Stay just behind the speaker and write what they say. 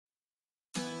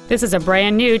This is a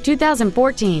brand new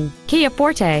 2014 Kia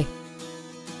Forte.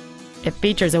 It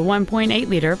features a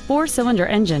 1.8-liter four-cylinder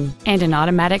engine and an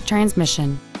automatic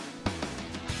transmission.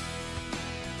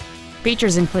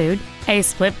 Features include a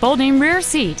split folding rear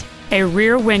seat, a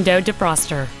rear window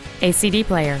defroster, a CD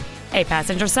player, a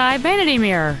passenger side vanity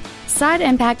mirror, side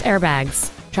impact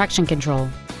airbags, traction control,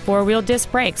 four-wheel disc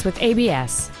brakes with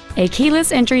ABS, a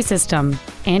keyless entry system,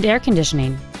 and air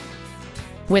conditioning.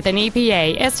 With an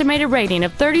EPA estimated rating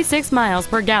of 36 miles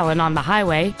per gallon on the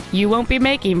highway, you won't be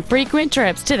making frequent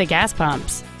trips to the gas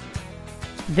pumps.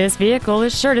 This vehicle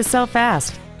is sure to sell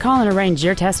fast. Call and arrange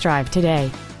your test drive today.